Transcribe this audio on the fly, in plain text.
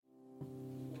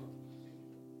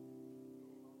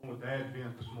With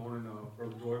Advent this morning,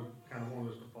 Brother Joy kind of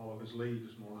wanted us to follow his lead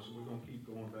this morning, so we're going to keep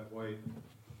going that way.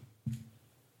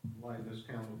 Light this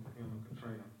candle for him and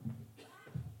Katrina.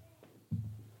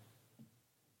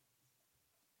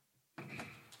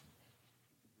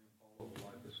 Follow the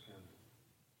light this candle.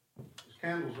 These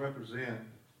candles represent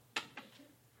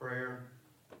prayer,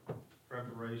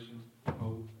 preparation,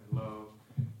 hope, and love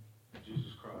in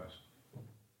Jesus Christ.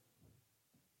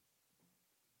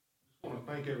 I just want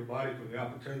to thank everybody for the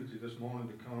opportunity this morning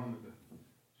to come and to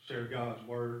share God's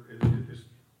Word. It's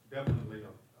definitely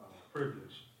a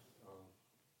privilege.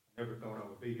 Never thought I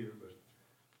would be here, but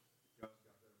God's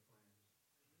got better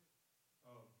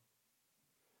plans.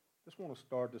 Just want to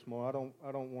start this morning.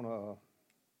 I don't want to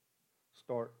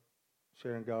start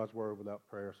sharing God's Word without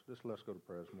prayer. So just let's go to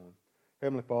prayer this morning.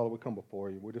 Heavenly Father, we come before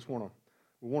you. We want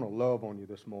to love on you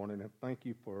this morning and thank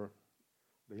you for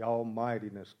the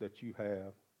almightiness that you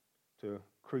have to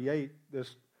create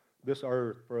this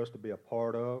earth for us to be a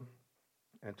part of,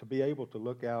 and to be able to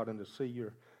look out and to see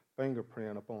your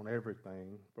fingerprint upon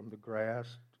everything, from the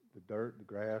grass, the dirt, the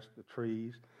grass, the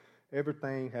trees.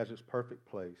 Everything has its perfect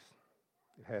place.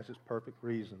 It has its perfect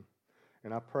reason.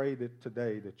 And I pray that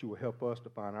today that you will help us to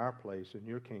find our place in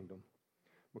your kingdom.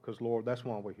 Because, Lord, that's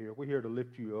why we're here. We're here to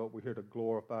lift you up. We're here to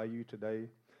glorify you today.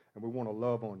 And we want to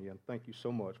love on you. And thank you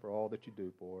so much for all that you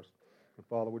do for us. And,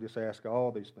 Father, we just ask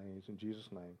all these things in Jesus'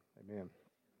 name. Amen.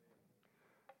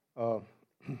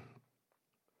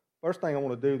 First thing I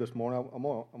want to do this morning, I'm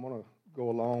going to go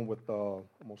along with, I'm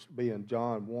going to be in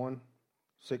John 1,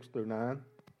 6 through 9.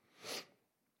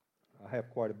 I have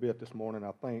quite a bit this morning,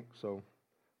 I think, so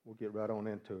we'll get right on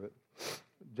into it.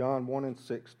 John 1 and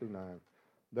 6 through 9.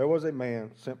 There was a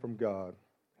man sent from God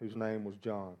whose name was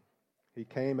John. He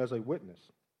came as a witness,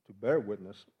 to bear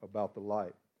witness about the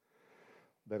light,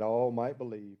 that all might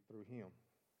believe through him.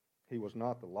 He was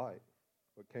not the light,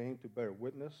 but came to bear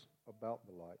witness about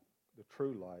the light. The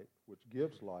true light, which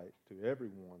gives light to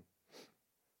everyone,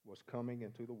 was coming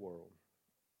into the world.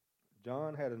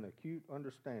 John had an acute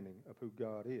understanding of who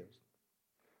God is.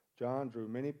 John drew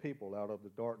many people out of the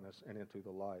darkness and into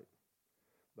the light.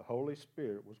 The Holy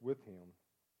Spirit was with him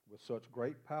with such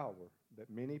great power that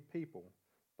many people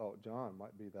thought John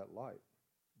might be that light.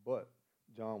 But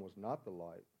John was not the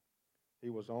light. He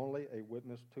was only a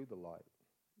witness to the light.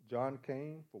 John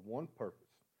came for one purpose,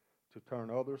 to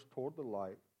turn others toward the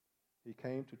light. He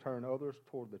came to turn others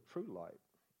toward the true light.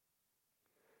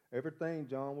 Everything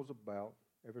John was about,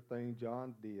 everything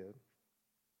John did,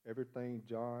 everything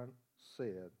John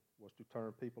said was to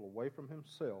turn people away from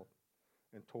himself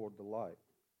and toward the light.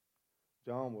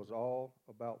 John was all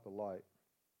about the light.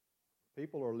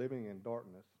 People are living in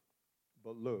darkness,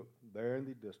 but look, there in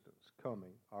the distance,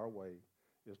 coming our way,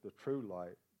 is the true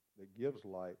light that gives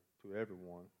light to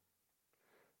everyone.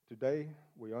 Today,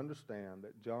 we understand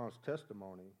that John's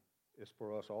testimony is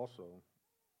for us also.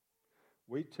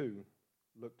 We too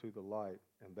look to the light,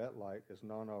 and that light is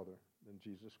none other than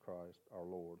Jesus Christ, our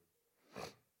Lord.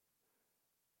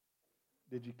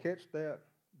 Did you catch that?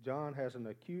 John has an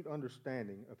acute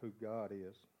understanding of who God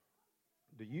is.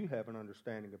 Do you have an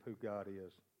understanding of who God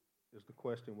is the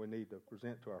question we need to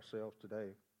present to ourselves today.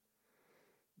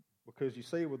 Because you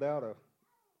see, without a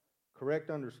correct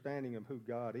understanding of who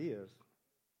God is,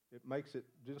 it makes it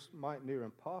just might near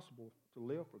impossible to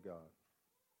live for God.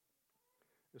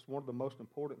 It's one of the most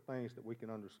important things that we can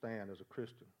understand as a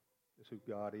Christian, is who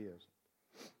God is,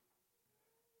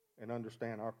 and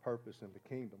understand our purpose in the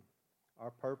kingdom.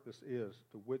 Our purpose is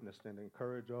to witness and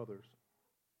encourage others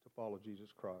to follow Jesus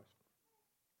Christ.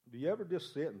 Do you ever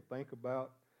just sit and think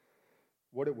about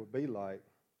what it would be like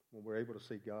when we're able to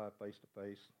see God face to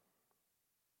face?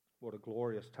 What a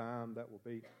glorious time that will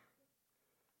be.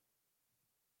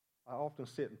 I often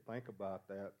sit and think about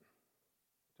that,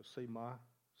 to see my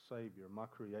Savior, my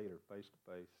Creator, face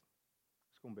to face.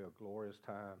 It's going to be a glorious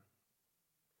time.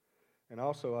 And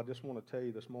also, I just want to tell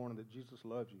you this morning that Jesus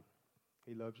loves you.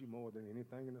 He loves you more than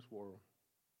anything in this world.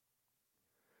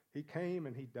 He came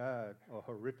and he died a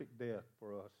horrific death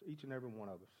for us, each and every one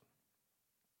of us.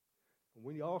 And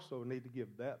we also need to give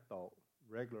that thought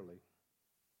regularly,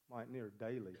 might near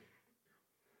daily,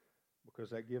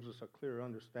 because that gives us a clear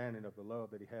understanding of the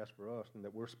love that he has for us and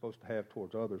that we're supposed to have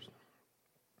towards others.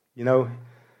 You know,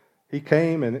 he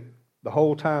came, and the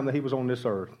whole time that he was on this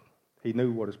earth, he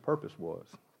knew what his purpose was.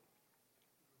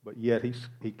 But yet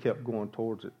he kept going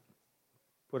towards it.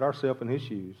 Put ourselves in his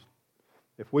shoes.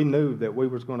 If we knew that we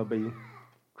was going to be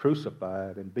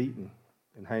crucified and beaten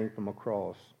and hanged from a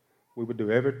cross, we would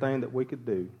do everything that we could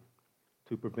do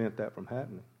to prevent that from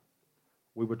happening.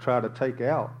 We would try to take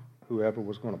out whoever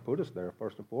was going to put us there,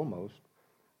 first and foremost.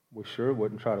 we sure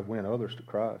wouldn't try to win others to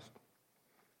Christ.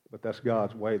 But that's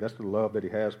God's way. That's the love that he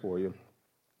has for you.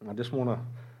 And I just want to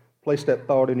place that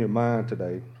thought in your mind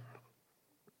today.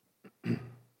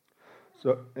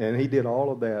 And he did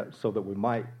all of that so that we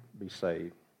might be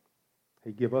saved.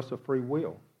 He gave us a free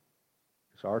will.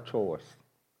 It's our choice.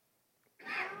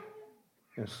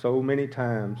 And so many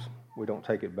times we don't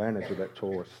take advantage of that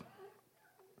choice.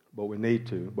 But we need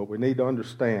to. But we need to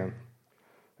understand,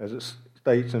 as it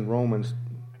states in Romans,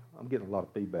 I'm getting a lot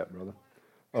of feedback,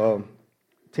 brother,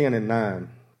 10 and 9,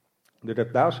 that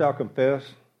if thou shalt confess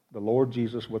the Lord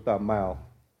Jesus with thy mouth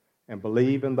and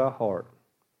believe in thy heart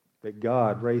that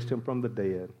God raised him from the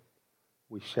dead,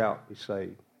 we shall be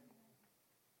saved.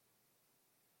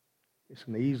 It's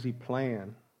an easy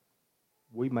plan.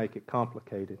 We make it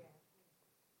complicated.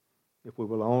 If we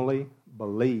will only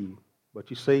believe. But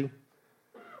you see,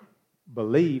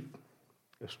 belief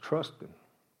is trusting.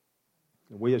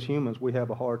 And we as humans, we have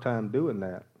a hard time doing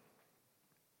that.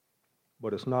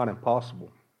 But it's not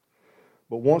impossible.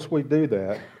 But once we do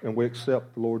that and we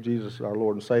accept the Lord Jesus, our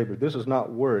Lord and Savior, this is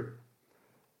not where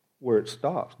it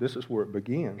stops. This is where it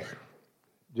begins.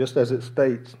 Just as it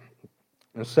states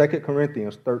in 2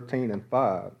 Corinthians 13 and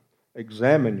 5,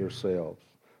 examine yourselves,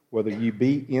 whether ye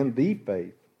be in the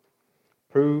faith.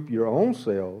 Prove your own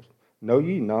selves. Know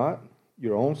ye not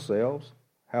your own selves,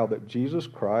 how that Jesus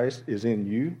Christ is in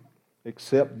you,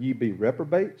 except ye be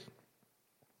reprobates?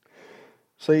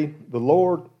 See, the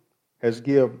Lord has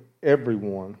given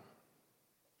everyone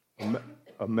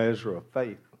a measure of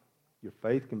faith. Your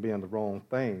faith can be in the wrong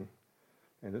thing.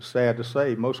 And it's sad to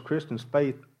say, most Christians'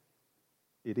 faith,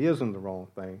 it is in the wrong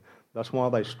thing. That's why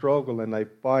they struggle and they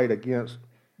fight against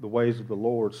the ways of the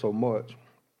Lord so much.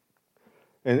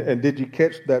 And did you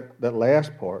catch that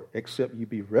last part? Except you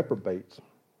be reprobates.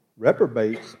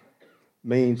 Reprobates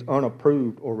means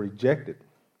unapproved or rejected.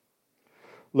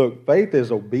 Look, faith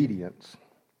is obedience.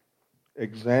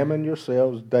 Examine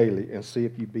yourselves daily and see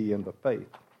if you be in the faith.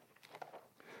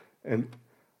 And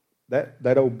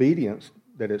that obedience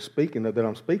that I'm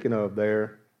speaking of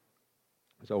there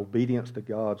is obedience to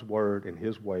God's word and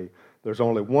his way. There's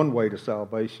only one way to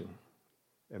salvation.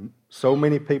 And so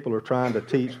many people are trying to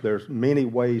teach there's many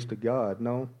ways to God.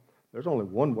 No, there's only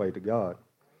one way to God.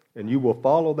 And you will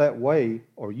follow that way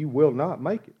or you will not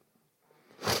make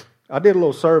it. I did a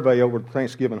little survey over the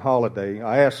Thanksgiving holiday.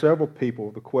 I asked several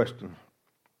people the question,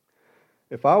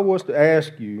 if I was to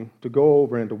ask you to go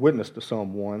over and to witness to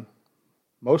someone,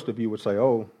 most of you would say,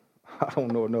 oh, I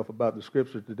don't know enough about the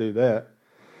Scripture to do that.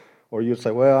 Or you'd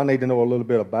say, well, I need to know a little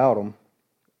bit about them.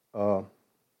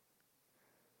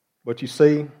 But you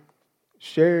see,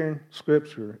 sharing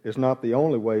Scripture is not the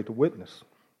only way to witness.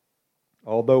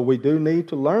 Although we do need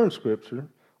to learn Scripture,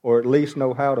 or at least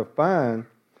know how to find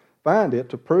it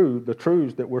to prove the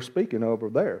truths that we're speaking over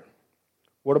there.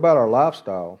 What about our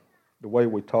lifestyle? The way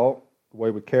we talk, the way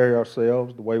we carry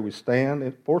ourselves, the way we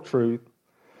stand for truth,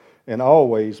 and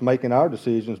always making our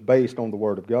decisions based on the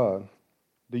Word of God.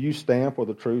 Do you stand for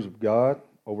the truths of God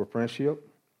over friendship?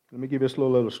 Let me give you this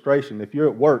little illustration. If you're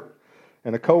at work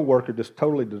and a coworker just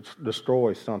totally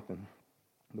destroys something,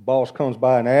 the boss comes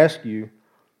by and asks you,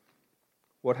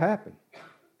 what happened?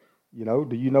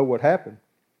 Do you know what happened?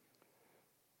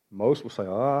 Most will say,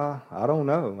 I don't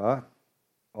know.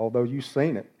 Although you've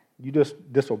seen it, you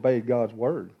just disobeyed God's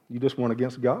word. You just went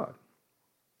against God.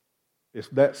 It's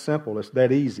that simple. It's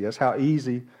that easy. That's how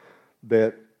easy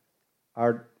that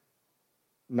our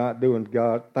not doing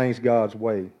things God's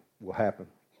way will happen.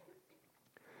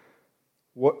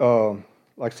 What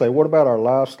about our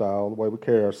lifestyle, the way we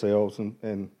carry ourselves,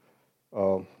 and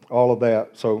all of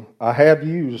that? So I have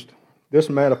used this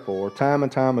metaphor time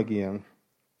and time again,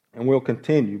 and will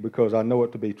continue because I know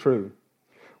it to be true.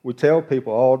 We tell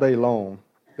people all day long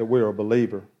that we're a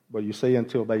believer, but you see,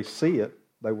 until they see it,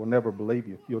 they will never believe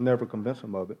you. You'll never convince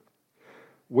them of it.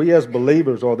 We as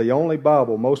believers are the only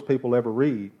Bible most people ever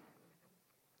read,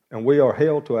 and we are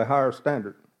held to a higher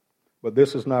standard. But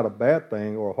this is not a bad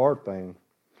thing or a hard thing.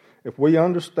 If we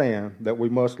understand that we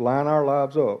must line our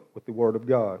lives up with the Word of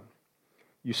God.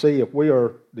 You see, if we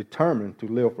are determined to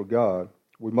live for God,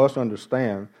 we must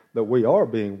understand that we are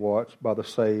being watched by the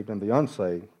saved and the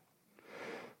unsaved.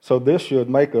 So this should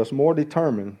make us more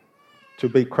determined to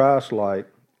be Christ-like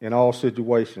in all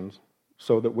situations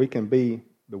so that we can be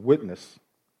the witness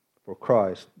for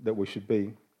Christ that we should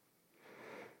be.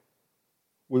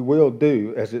 We will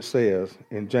do as it says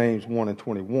in James 1 and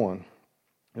 21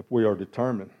 if we are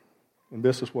determined. And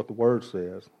this is what the Word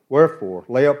says. Wherefore,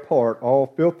 lay apart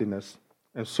all filthiness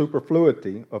and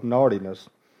superfluity of naughtiness,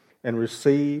 and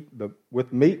receive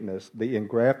with meekness the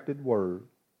engrafted word,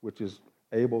 which is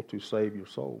able to save your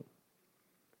soul.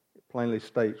 plainly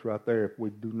states right there, if we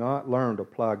do not learn to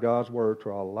apply God's word to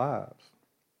our lives,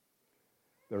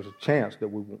 there's a chance that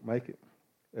we won't make it.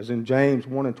 As in James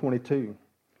 1:22,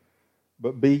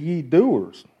 but be ye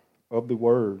doers of the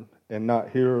word and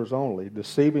not hearers only,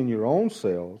 deceiving your own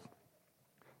selves.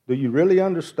 Do you really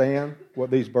understand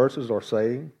what these verses are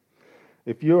saying?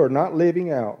 If you are not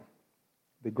living out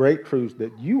the great truths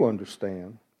that you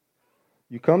understand,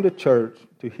 you come to church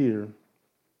to hear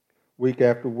week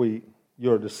after week,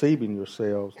 you're deceiving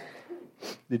yourselves.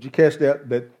 Did you catch that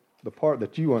the part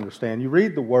that you understand? You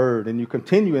read the Word and you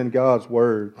continue in God's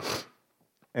Word,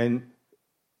 and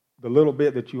the little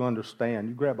bit that you understand,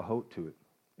 you grab a hold to it,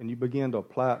 and you begin to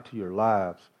apply it to your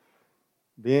lives.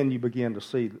 Then you begin to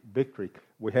see victory.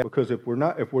 Because if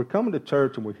we're coming to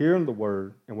church and we're hearing the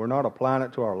Word and we're not applying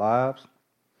it to our lives,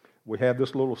 we have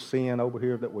this little sin over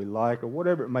here that we like or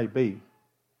whatever it may be,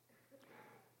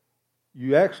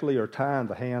 you actually are tying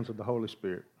the hands of the Holy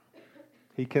Spirit.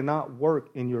 He cannot work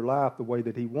in your life the way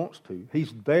that He wants to.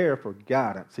 He's there for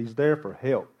guidance. He's there for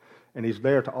help. And He's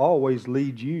there to always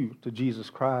lead you to Jesus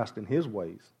Christ in His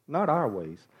ways, not our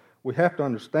ways. We have to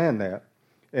understand that.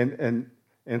 And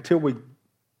until we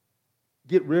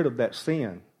get rid of that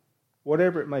sin,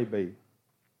 whatever it may be,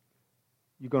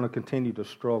 you're going to continue to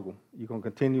struggle. You're going to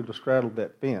continue to straddle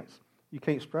that fence. You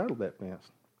can't straddle that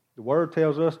fence. The Word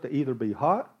tells us to either be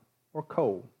hot or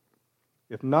cold.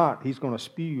 If not, He's going to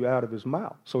spew you out of His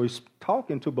mouth. So He's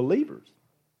talking to believers.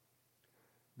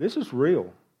 This is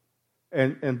real.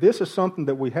 And this is something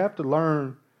that we have to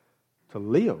learn to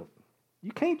live.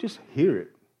 You can't just hear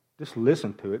it. Just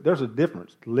listen to it. There's a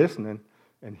difference, listening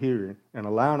and hearing and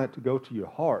allowing it to go to your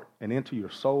heart and into your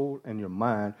soul and your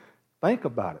mind. Think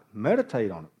about it.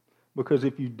 Meditate on it. Because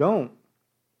if you don't,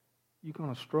 you're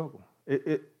going to struggle.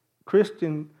 The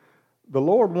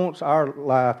Lord wants our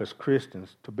life as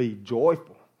Christians to be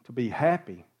joyful, to be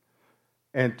happy,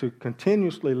 and to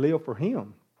continuously live for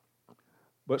Him.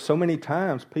 But so many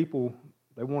times people,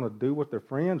 they want to do what their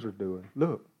friends are doing.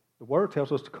 Look, the Word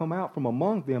tells us to come out from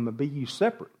among them and be ye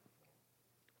separate.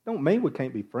 Don't mean we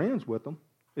can't be friends with them.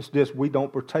 It's just we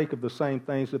don't partake of the same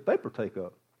things that they partake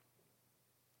of.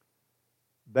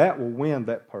 That will win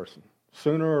that person.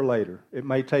 Sooner or later, it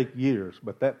may take years,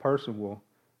 but that person will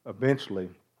eventually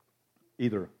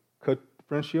either cut the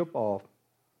friendship off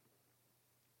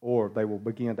or they will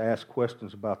begin to ask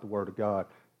questions about the Word of God.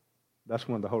 That's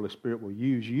when the Holy Spirit will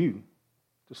use you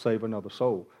to save another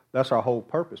soul. That's our whole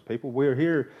purpose, people. We're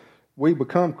here, we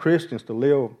become Christians to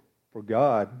live for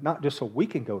God, not just so we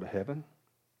can go to heaven.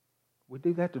 We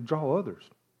do that to draw others.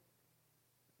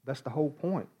 That's the whole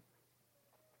point.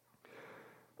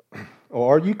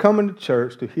 Or are you coming to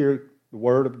church to hear the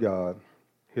Word of God,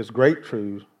 His great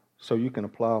truths, so you can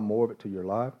apply more of it to your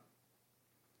life?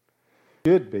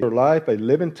 Should be your life a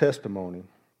living testimony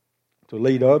to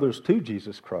lead others to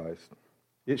Jesus Christ.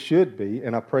 It should be,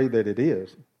 and I pray that it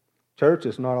is. Church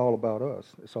is not all about us.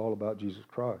 It's all about Jesus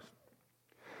Christ.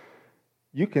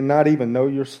 You cannot even know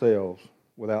yourselves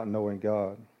without knowing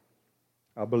God.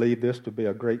 I believe this to be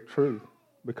a great truth,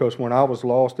 because when I was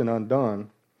lost and undone,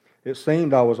 it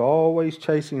seemed I was always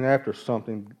chasing after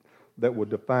something that would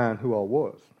define who I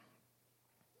was.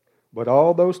 But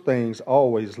all those things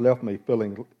always left me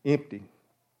feeling empty,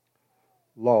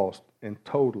 lost, and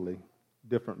totally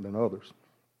different than others.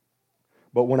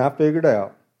 But when I figured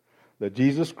out that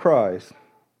Jesus Christ,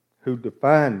 who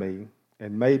defined me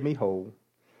and made me whole,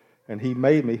 and He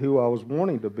made me who I was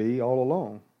wanting to be all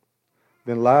along,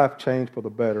 then life changed for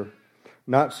the better.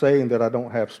 Not saying that I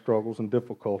don't have struggles and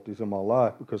difficulties in my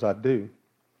life, because I do.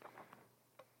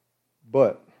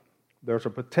 But there's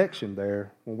a protection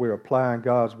there when we're applying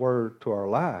God's Word to our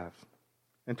lives.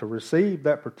 And to receive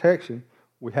that protection,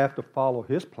 we have to follow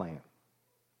His plan.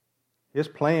 His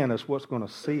plan is what's going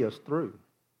to see us through.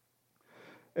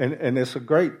 And it's a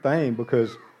great thing,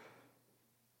 because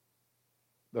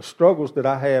the struggles that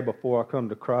I had before I come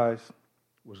to Christ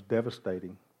was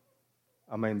devastating.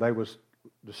 I mean, they was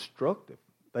destructive.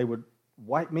 They would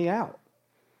wipe me out.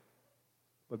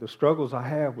 But the struggles I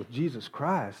have with Jesus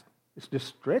Christ, it's just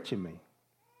stretching me.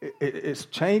 It's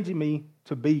changing me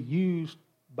to be used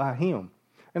by Him.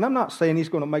 And I'm not saying He's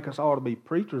going to make us all to be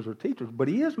preachers or teachers, but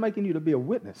He is making you to be a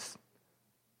witness.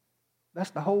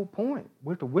 That's the whole point.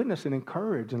 We're to witness and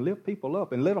encourage and lift people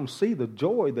up and let them see the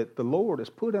joy that the Lord has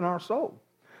put in our soul.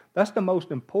 That's the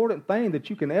most important thing that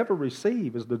you can ever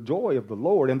receive, is the joy of the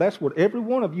Lord. And that's what every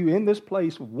one of you in this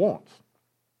place wants.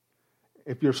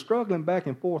 If you're struggling back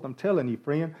and forth, I'm telling you,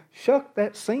 friend, shuck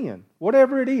that sin,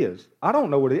 whatever it is. I don't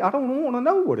know what it is. I don't want to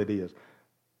know what it is.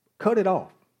 Cut it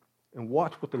off and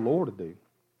watch what the Lord will do.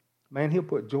 Man, He'll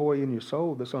put joy in your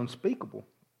soul that's unspeakable.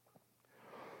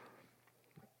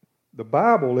 The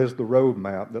Bible is the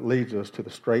roadmap that leads us to the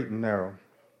straight and narrow.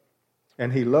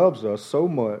 And He loves us so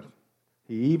much,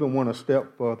 He even went a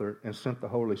step further and sent the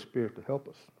Holy Spirit to help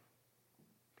us.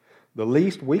 The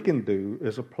least we can do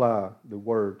is apply the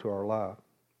Word to our life.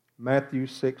 Matthew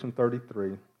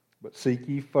 6:33, but seek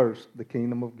ye first the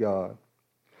kingdom of God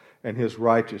and His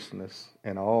righteousness,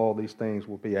 and all these things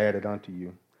will be added unto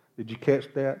you. Did you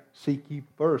catch that? Seek ye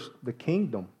first the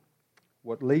kingdom.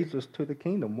 What leads us to the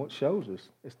kingdom? What shows us?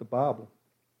 It's the Bible.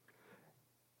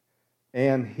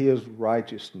 And His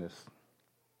righteousness.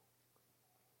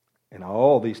 And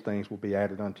all these things will be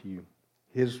added unto you.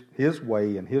 His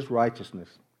way and His righteousness.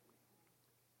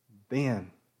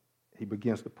 Then He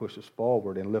begins to push us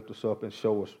forward and lift us up and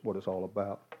show us what it's all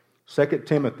about. 2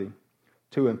 Timothy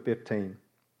 2:15.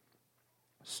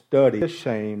 Study,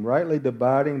 shame, rightly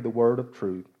dividing the word of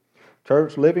truth.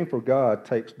 Church, living for God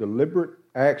takes deliberate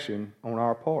action on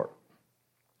our part.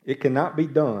 It cannot be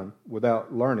done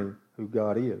without learning who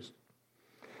God is.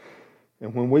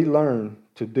 And when we learn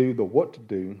to do the what to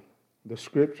do, the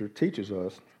Scripture teaches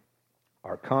us,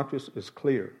 our conscience is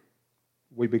clear.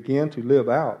 We begin to live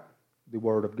out the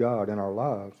Word of God in our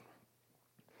lives.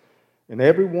 And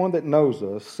everyone that knows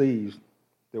us sees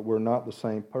that we're not the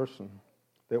same person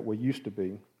that we used to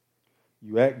be.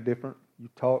 You act different, you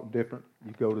talk different,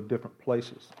 you go to different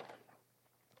places.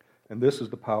 And this is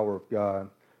the power of God.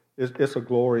 It's a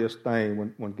glorious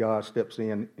thing when God steps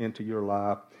into your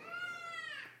life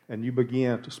and you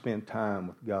begin to spend time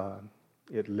with God.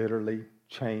 It literally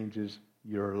changes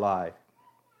your life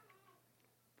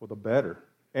for the better.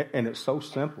 And it's so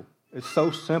simple. It's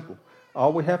so simple.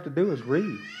 All we have to do is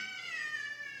read.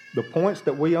 The points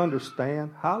that we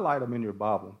understand, highlight them in your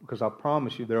Bible, because I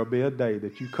promise you there will be a day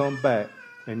that you come back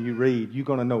and you read, you're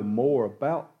going to know more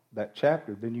about that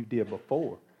chapter than you did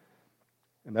before.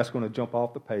 And that's going to jump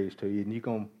off the page to you, and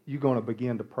you're going to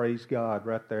begin to praise God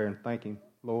right there and thank Him,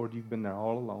 Lord, you've been there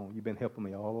all along. You've been helping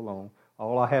me all along.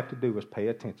 All I have to do is pay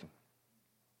attention.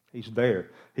 He's there.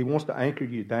 He wants to anchor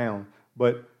you down,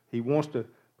 but He wants to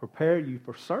prepare you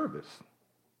for service.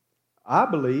 I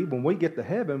believe when we get to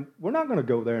heaven, we're not going to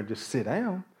go there and just sit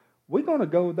down. We're going to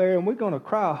go there and we're going to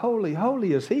cry, holy,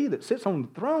 holy is He that sits on the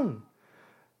throne.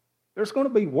 There's going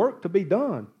to be work to be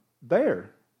done there.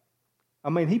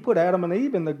 I mean, He put Adam and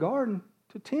Eve in the garden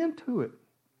to tend to it.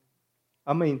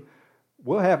 I mean,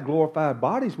 we'll have glorified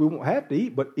bodies. We won't have to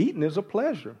eat, but eating is a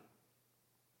pleasure.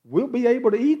 We'll be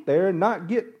able to eat there and not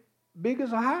get big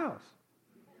as a house.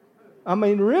 I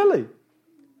mean, really.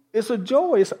 It's a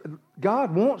joy.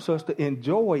 God wants us to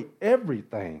enjoy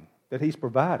everything that He's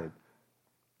provided.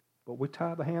 But we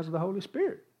tie the hands of the Holy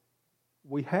Spirit.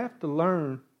 We have to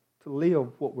learn to live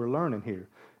what we're learning here.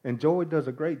 And Joy does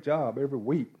a great job every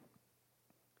week.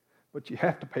 But you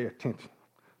have to pay attention.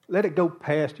 Let it go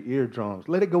past your eardrums.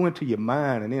 Let it go into your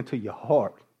mind and into your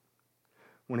heart.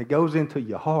 When it goes into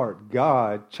your heart,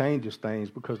 God changes things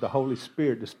because the Holy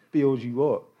Spirit just fills you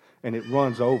up and it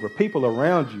runs over. People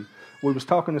around you, we was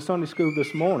talking in Sunday school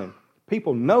this morning,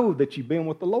 people know that you've been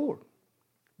with the Lord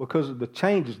because of the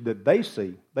changes that they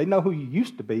see. They know who you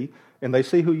used to be and they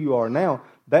see who you are now.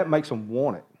 That makes them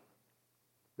want it.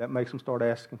 That makes them start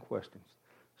asking questions.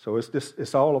 So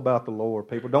it's all about the Lord,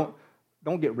 people.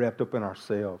 Don't get wrapped up in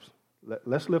ourselves.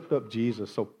 Let's lift up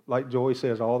Jesus. So like Joy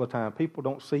says all the time, people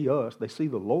don't see us, they see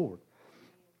the Lord.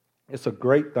 It's a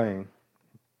great thing.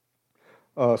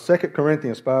 2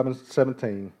 Corinthians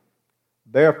 5:17.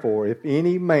 Therefore, if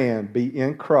any man be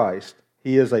in Christ,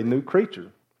 he is a new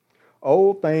creature.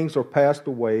 Old things are passed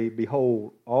away.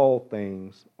 Behold, all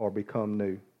things are become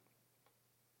new.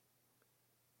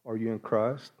 Are you in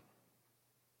Christ?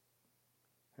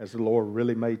 Has the Lord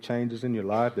really made changes in your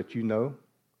life that you know?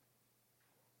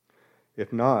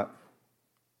 If not,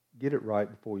 get it right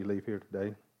before you leave here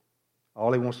today.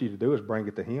 All He wants you to do is bring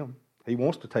it to Him. He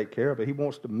wants to take care of it. He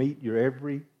wants to meet your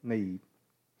every need.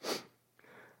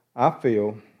 I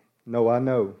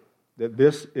know that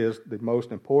this is the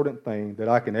most important thing that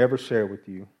I can ever share with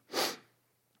you,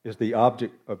 is the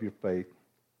object of your faith.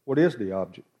 What is the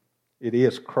object? It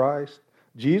is Christ,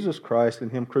 Jesus Christ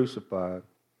and Him crucified.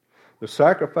 The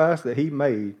sacrifice that He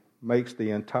made makes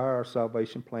the entire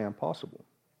salvation plan possible.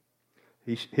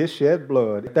 His shed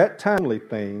blood, that timely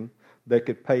thing that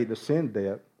could pay the sin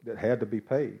debt that had to be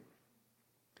paid.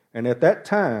 And at that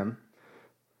time,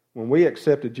 when we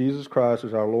accepted Jesus Christ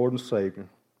as our Lord and Savior,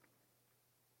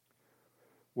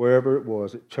 wherever it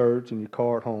was, at church, in your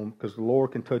car, at home, because the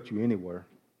Lord can touch you anywhere,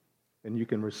 and you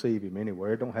can receive Him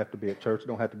anywhere. It don't have to be at church. It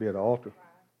don't have to be at the altar.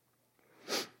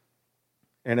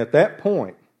 And at that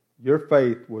point, your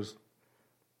faith was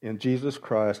in Jesus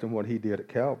Christ and what He did at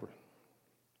Calvary.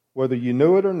 whether you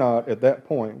knew it or not at that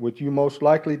point, which you most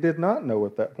likely did not know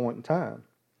at that point in time.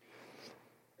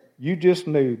 You just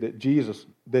knew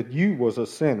that you was a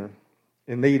sinner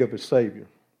in need of a Savior.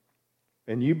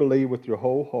 And you believe with your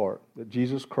whole heart that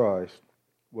Jesus Christ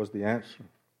was the answer.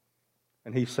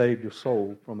 And He saved your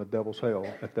soul from the devil's hell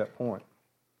at that point.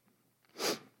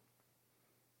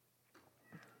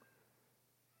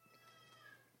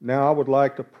 Now I would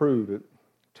like to prove it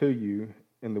to you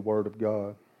in the Word of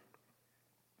God.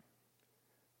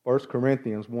 1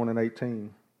 Corinthians 1:18.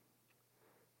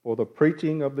 For the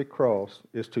preaching of the cross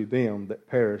is to them that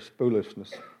perish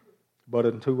foolishness, but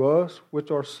unto us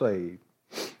which are saved,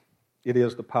 it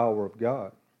is the power of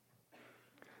God.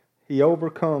 He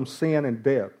overcomes sin and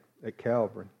death at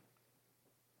Calvary.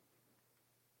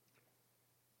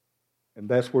 And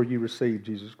that's where you received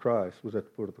Jesus Christ, was at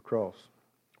the foot of the cross,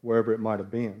 wherever it might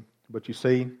have been. But you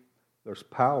see, there's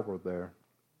power there.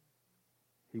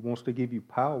 He wants to give you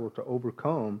power to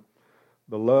overcome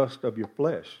the lust of your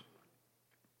flesh.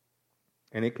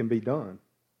 And it can be done.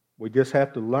 We just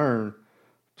have to learn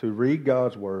to read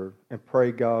God's Word and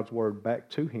pray God's Word back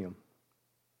to Him.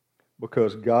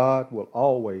 Because God will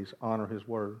always honor His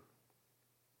Word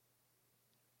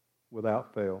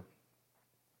without fail.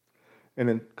 And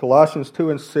in Colossians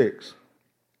 2:6,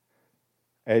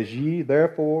 as ye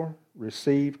therefore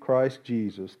receive Christ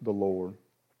Jesus the Lord,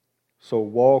 so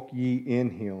walk ye in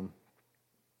Him,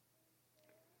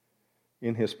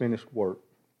 in His finished work.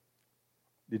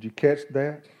 Did you catch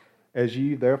that? As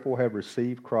ye therefore have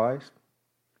received Christ.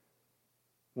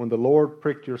 When the Lord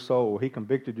pricked your soul, He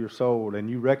convicted your soul, and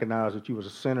you recognized that you was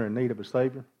a sinner in need of a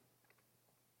Savior,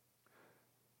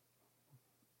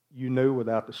 you knew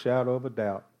without the shadow of a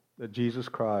doubt that Jesus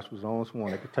Christ was the only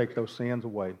one that could take those sins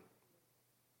away.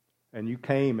 And you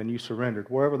came and you surrendered,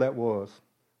 wherever that was.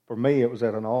 For me, it was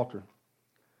at an altar.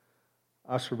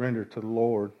 I surrendered to the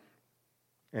Lord,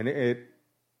 and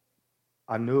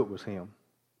I knew it was Him.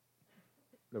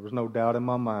 There was no doubt in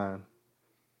my mind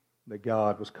that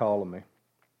God was calling me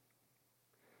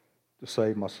to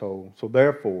save my soul. So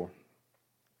therefore,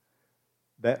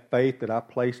 that faith that I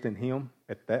placed in Him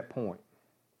at that point,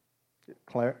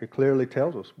 it clearly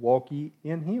tells us, walk ye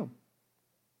in Him.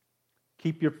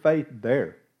 Keep your faith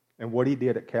there and what He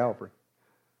did at Calvary.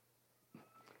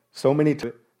 So many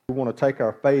times we want to take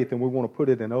our faith and we want to put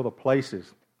it in other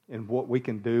places and what we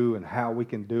can do and how we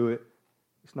can do it.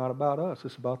 It's not about us,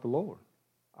 it's about the Lord.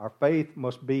 Our faith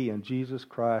must be in Jesus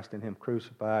Christ and Him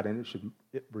crucified, and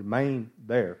it remain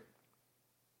there.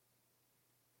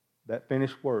 That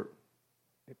finished work,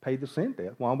 it paid the sin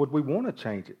debt. Why would we want to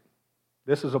change it?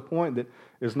 This is a point that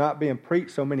is not being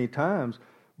preached so many times,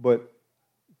 but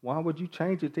why would you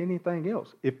change it to anything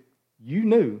else? If you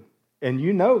knew and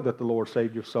you know that the Lord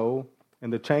saved your soul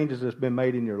and the changes that's been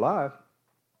made in your life,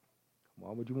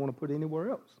 why would you want to put it anywhere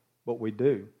else? But we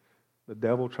do. The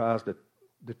devil tries to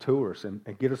detour us and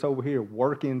get us over here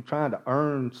working, trying to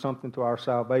earn something to our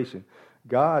salvation.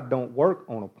 God don't work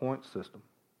on a point system.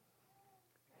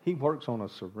 He works on a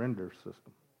surrender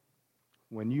system.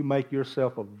 When you make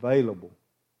yourself available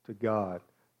to God,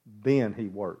 then He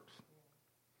works.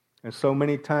 And so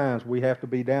many times we have to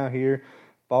be down here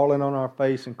falling on our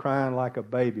face and crying like a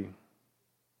baby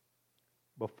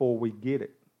before we get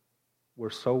it. We're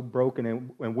so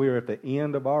broken and we're at the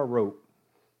end of our rope.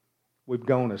 We've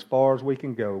gone as far as we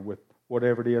can go with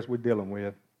whatever it is we're dealing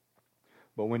with.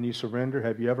 But when you surrender,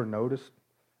 have you ever noticed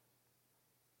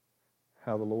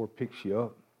how the Lord picks you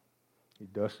up? He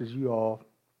dusts you off,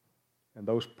 and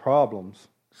those problems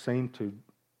seem to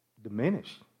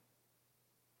diminish.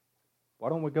 Why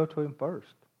don't we go to Him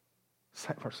first?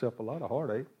 Save ourselves a lot of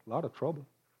heartache, a lot of trouble.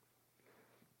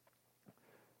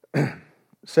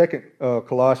 2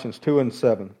 Colossians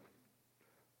 2:7.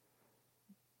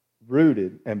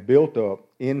 Rooted and built up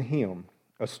in Him,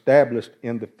 established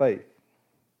in the faith,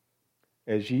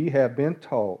 as ye have been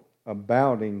taught,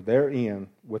 abounding therein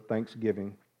with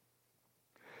thanksgiving.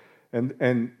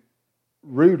 And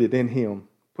rooted in Him,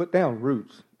 put down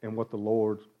roots in what the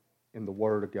Lord's in the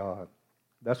Word of God.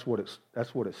 That's what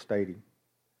it's stating.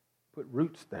 Put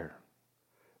roots there,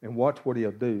 and watch what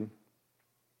He'll do.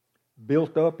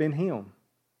 Built up in Him,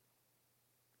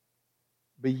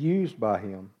 be used by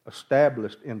Him,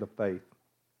 established in the faith,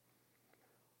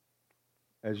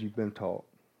 as you've been taught.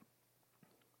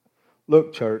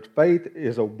 Look, church, faith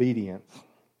is obedience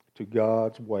to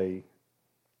God's way,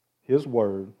 His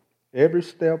Word. Every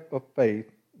step of faith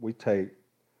we take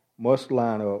must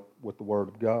line up with the Word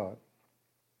of God.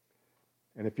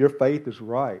 And if your faith is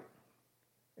right,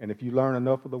 and if you learn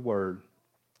enough of the Word,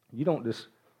 you don't just,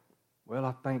 well,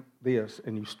 I think this,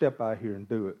 and you step out here and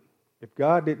do it. If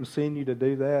God didn't send you to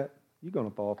do that, you're going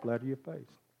to fall flat on your face.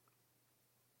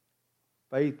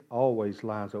 Faith always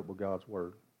lines up with God's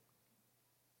Word.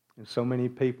 And so many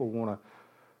people want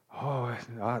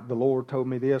to, the Lord told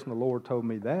me this and the Lord told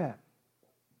me that.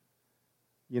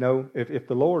 You know, if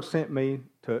the Lord sent me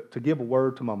to give a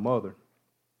word to my mother,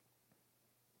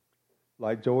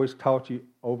 like Joyce taught you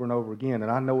over and over again, and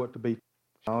I know it to be,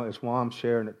 it's why I'm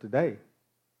sharing it today.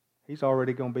 He's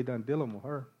already going to be done dealing with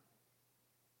her.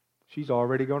 She's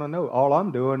already going to know. All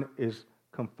I'm doing is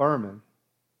confirming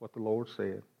what the Lord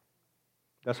said.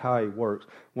 That's how He works.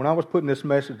 When I was putting this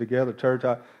message together, church,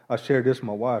 I shared this with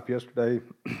my wife yesterday.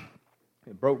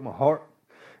 It broke my heart,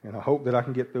 and I hope that I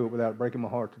can get through it without breaking my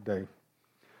heart today.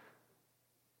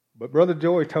 But Brother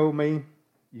Joey told me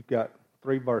you've got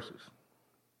 3 verses.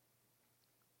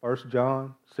 1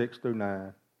 John 6 through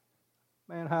 9.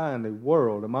 Man, how in the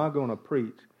world am I going to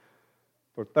preach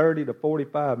for 30 to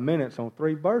 45 minutes on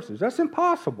 3 verses? That's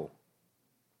impossible.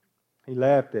 He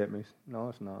laughed at me. No,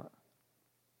 it's not.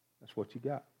 That's what you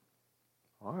got.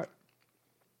 All right.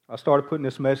 I started putting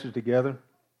this message together.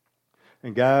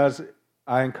 And guys,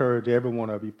 I encourage every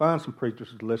one of you, find some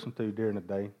preachers to listen to during the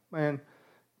day. Man,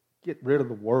 get rid of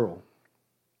the world.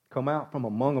 Come out from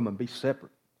among them and be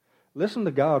separate. Listen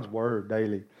to God's Word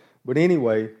daily. But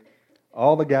anyway,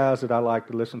 all the guys that I like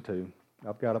to listen to,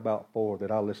 I've got about 4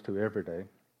 that I listen to every day.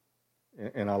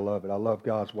 And I love it. I love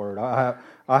God's Word. I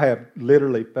have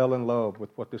literally fell in love with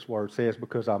what this Word says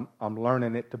because I'm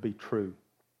learning it to be true.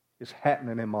 It's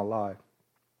happening in my life.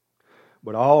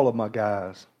 But all of my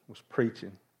guys was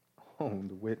preaching on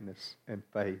the witness and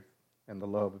faith and the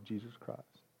love of Jesus Christ.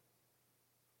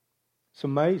 It's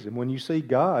amazing when you see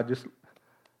God just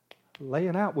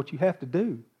laying out what you have to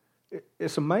do.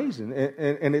 It's amazing.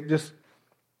 And it just,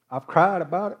 I've cried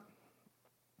about it.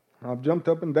 I've jumped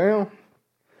up and down.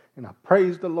 And I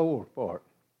praise the Lord for it.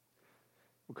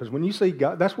 Because when you see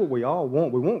God, that's what we all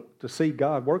want. We want to see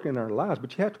God working in our lives,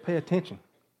 but you have to pay attention.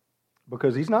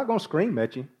 Because He's not going to scream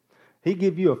at you. He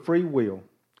gives you a free will,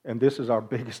 and this is our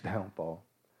biggest downfall.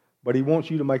 But He wants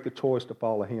you to make the choice to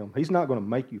follow Him. He's not going to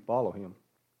make you follow Him.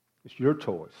 It's your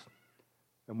choice.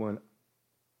 And when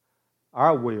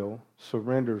our will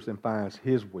surrenders and finds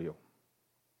His will,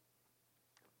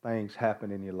 things happen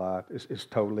in your life. It's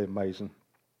totally amazing.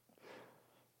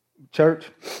 Church,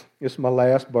 it's my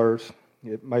last verse.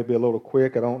 It may be a little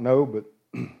quick, I don't know, but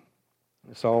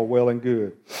it's all well and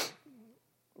good.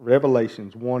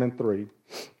 Revelations 1 and 3.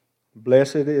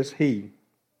 Blessed is he.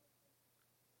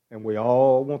 And we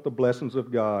all want the blessings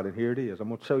of God, and here it is. I'm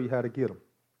going to show you how to get them.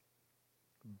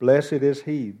 Blessed is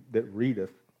he that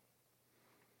readeth,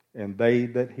 and they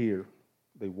that hear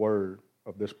the word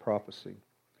of this prophecy,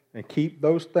 and keep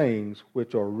those things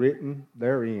which are written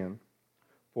therein,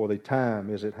 for the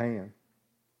time is at hand.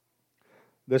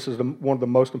 This is one of the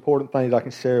most important things I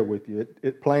can share with you.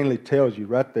 It plainly tells you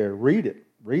right there, read it.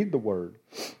 Read the word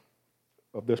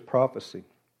of this prophecy.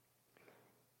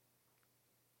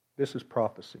 This is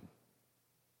prophecy.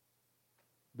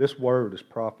 This word is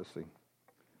prophecy.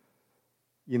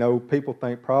 You know, people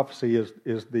think prophecy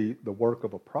is the work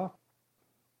of a prophet.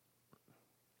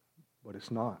 But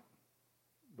it's not.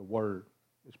 The word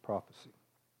is prophecy.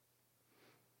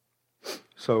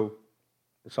 So,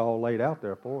 it's all laid out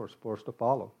there for us to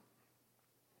follow.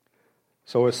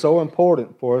 So it's so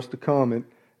important for us to come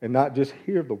and not just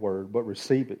hear the word, but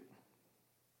receive it.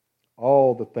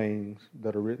 All the things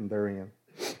that are written therein.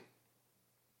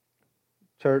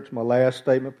 Church, my last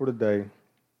statement for today.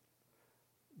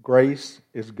 Grace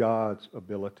is God's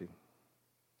ability.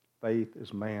 Faith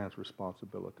is man's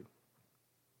responsibility.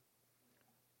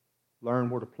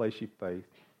 Learn where to place your faith.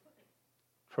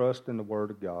 Trust in the Word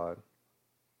of God.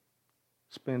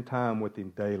 Spend time with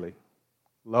Him daily.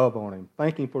 Love on Him.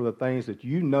 Thank Him for the things that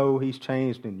you know He's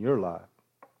changed in your life.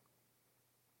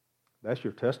 That's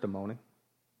your testimony.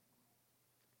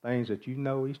 Things that you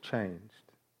know He's changed.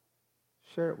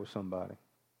 Share it with somebody.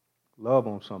 Love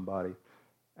on somebody.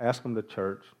 Ask them to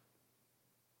church.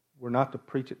 We're not to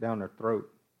preach it down their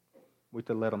throat. We're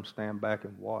to let them stand back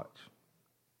and watch.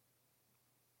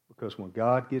 Because when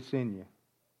God gets in you,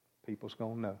 people's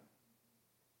going to know.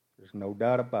 There's no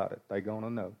doubt about it. They're going to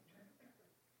know.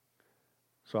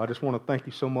 So I just want to thank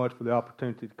you so much for the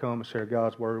opportunity to come and share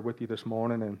God's Word with you this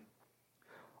morning. And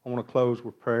I want to close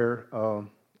with prayer.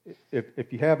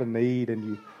 If you have a need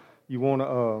and you want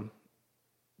to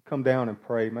come down and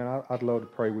pray, man, I'd love to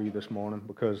pray with you this morning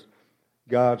because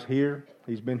God's here.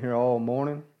 He's been here all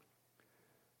morning.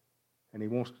 And He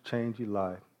wants to change your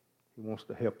life. He wants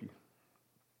to help you.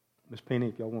 Miss Penny,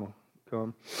 if y'all want to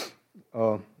come.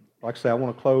 Like I say, I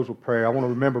want to close with prayer. I want to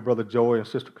remember Brother Joy and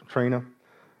Sister Katrina.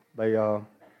 They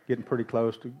getting pretty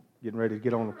close to getting ready to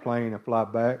get on a plane and fly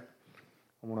back,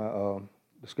 I want to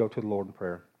just go to the Lord in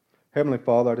prayer. Heavenly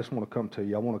Father, I just want to come to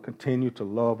you. I want to continue to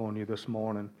love on you this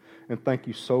morning and thank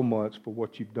you so much for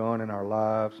what you've done in our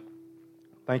lives.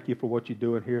 Thank you for what you're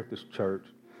doing here at this church.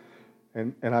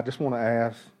 And I just want to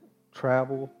ask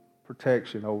travel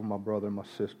protection over my brother and my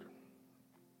sister.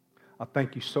 I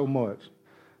thank you so much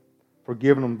for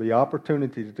giving them the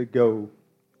opportunity to go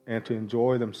and to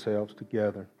enjoy themselves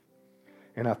together.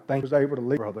 And I thank you he was able to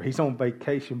leave brother. He's on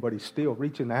vacation, but he's still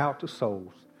reaching out to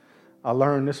souls. I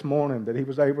learned this morning that he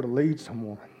was able to lead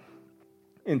someone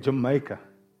in Jamaica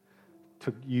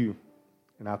to you.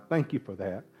 And I thank you for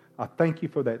that. I thank you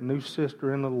for that new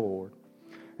sister in the Lord.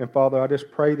 And Father, I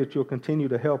just pray that you'll continue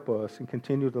to help us and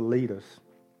continue to lead us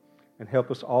and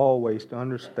help us always to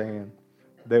understand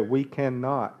that we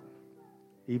cannot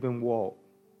even walk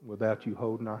without you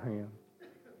holding our hand.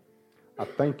 I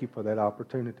thank you for that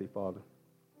opportunity, Father.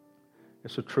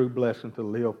 It's a true blessing to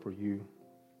live for you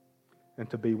and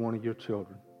to be one of your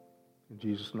children. In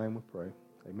Jesus' name we pray.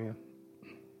 Amen.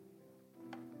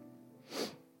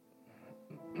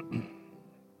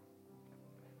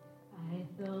 I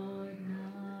thought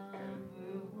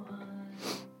number one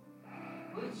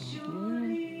would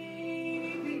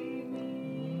surely be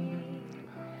me.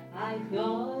 I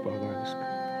thought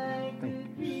I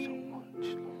could be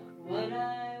what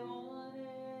I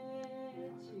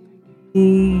wanted to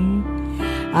be.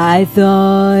 I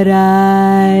thought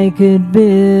I could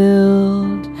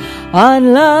build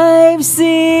on life's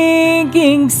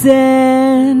sinking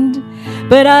sand,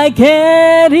 but I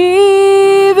can't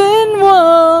even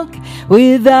walk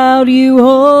without you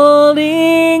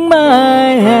holding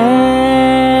my hand.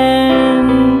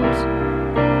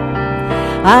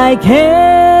 I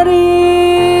can't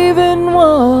even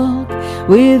walk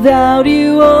without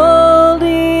you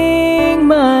holding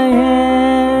my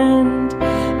hand.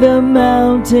 The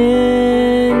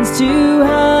mountains too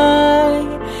high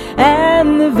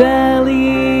and the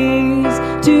valleys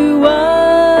too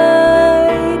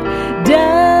wide.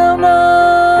 Down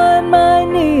on my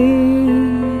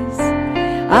knees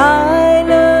I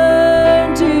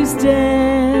learned to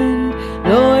stand.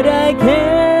 Lord, I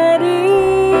can't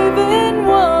even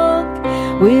walk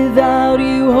without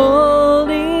you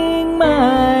holding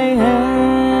my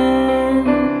hand.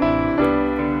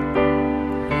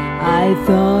 I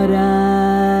thought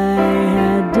I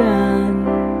had done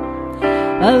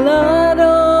a lot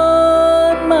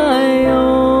on my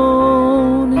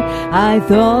own. I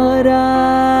thought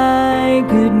I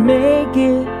could make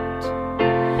it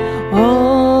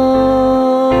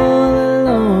all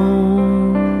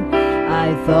alone.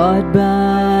 I thought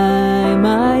by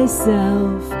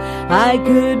myself I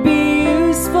could be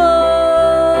useful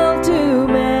to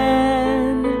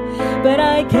man, but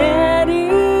I can't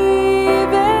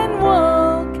even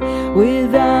walk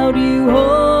without you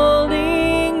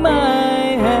holding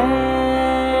my hand.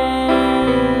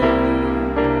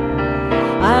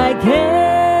 I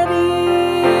can't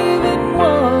even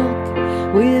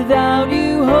walk without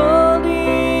you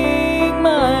holding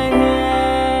my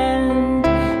hand.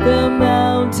 The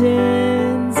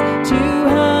mountains too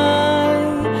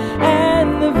high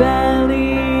and the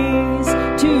valleys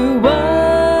too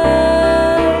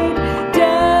wide.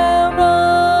 Down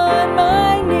on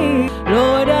my knees,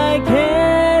 Lord, I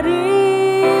can't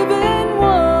even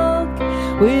walk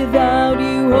without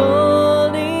you holding